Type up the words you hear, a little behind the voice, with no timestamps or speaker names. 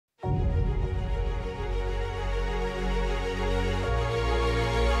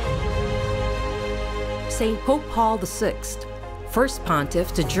St. Pope Paul VI, first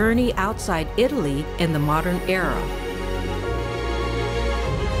pontiff to journey outside Italy in the modern era.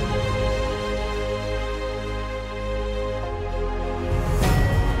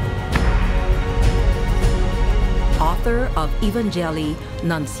 Author of Evangelii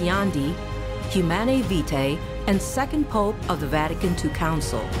Nunciandi, Humanae Vitae, and second Pope of the Vatican II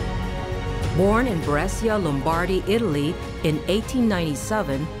Council. Born in Brescia, Lombardy, Italy in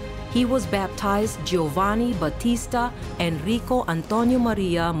 1897, he was baptized Giovanni Battista Enrico Antonio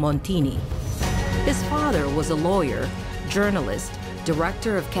Maria Montini. His father was a lawyer, journalist,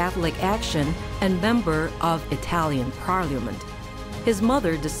 director of Catholic Action, and member of Italian Parliament. His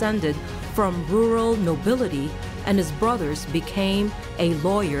mother descended from rural nobility, and his brothers became a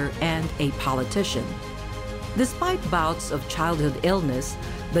lawyer and a politician. Despite bouts of childhood illness,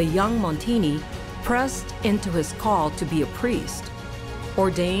 the young Montini pressed into his call to be a priest.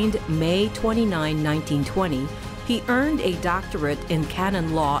 Ordained May 29, 1920, he earned a doctorate in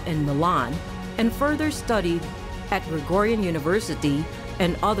canon law in Milan and further studied at Gregorian University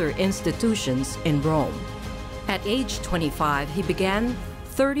and other institutions in Rome. At age 25, he began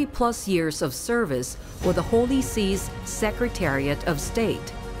 30-plus years of service with the Holy See's Secretariat of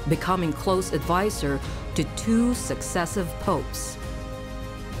State, becoming close advisor to 2 successive popes.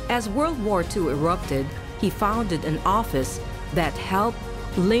 As World War II erupted, he founded an office that helped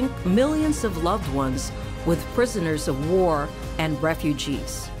link millions of loved ones with prisoners of war and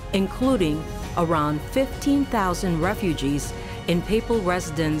refugees, including around 15,000 refugees in papal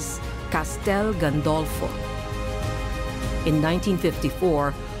residence Castel Gandolfo. In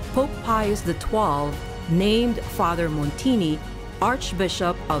 1954, Pope Pius XII named Father Montini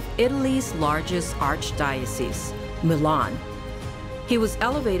Archbishop of Italy's largest archdiocese, Milan. He was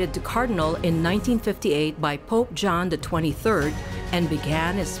elevated to cardinal in 1958 by Pope John XXIII and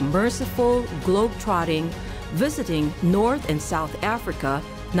began his merciful globe-trotting, visiting North and South Africa,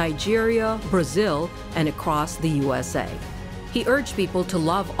 Nigeria, Brazil, and across the USA. He urged people to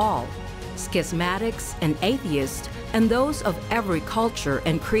love all, schismatics and atheists, and those of every culture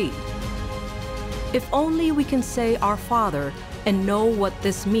and creed. If only we can say our Father and know what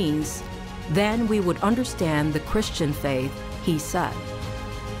this means, then we would understand the Christian faith, he said.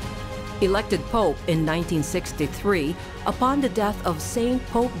 Elected Pope in 1963, upon the death of Saint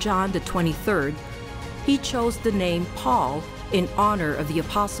Pope John XXIII, he chose the name Paul in honor of the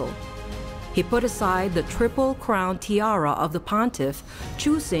apostle. He put aside the triple crown tiara of the pontiff,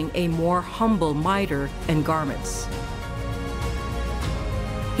 choosing a more humble mitre and garments.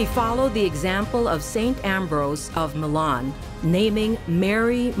 He followed the example of Saint Ambrose of Milan, naming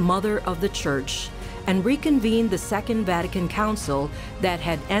Mary Mother of the Church, and reconvened the Second Vatican Council that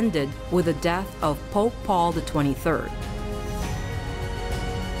had ended with the death of Pope Paul XXIII.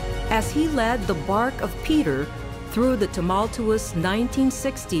 As he led the bark of Peter through the tumultuous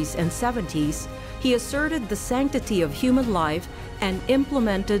 1960s and 70s, he asserted the sanctity of human life and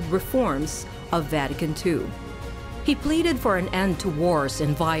implemented reforms of Vatican II. He pleaded for an end to wars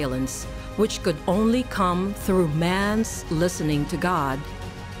and violence, which could only come through man's listening to God,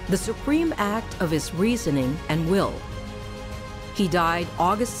 the supreme act of his reasoning and will. He died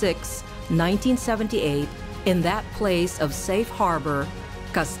August 6, 1978, in that place of safe harbor,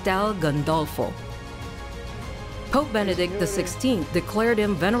 Castel Gandolfo. Pope Benedict XVI declared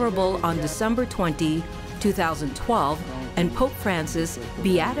him venerable on December 20, 2012, and Pope Francis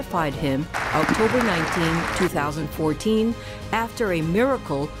beatified him October 19, 2014, after a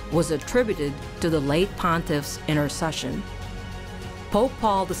miracle was attributed to the late pontiff's intercession. Pope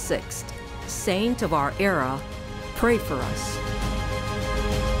Paul VI, saint of our era, pray for us.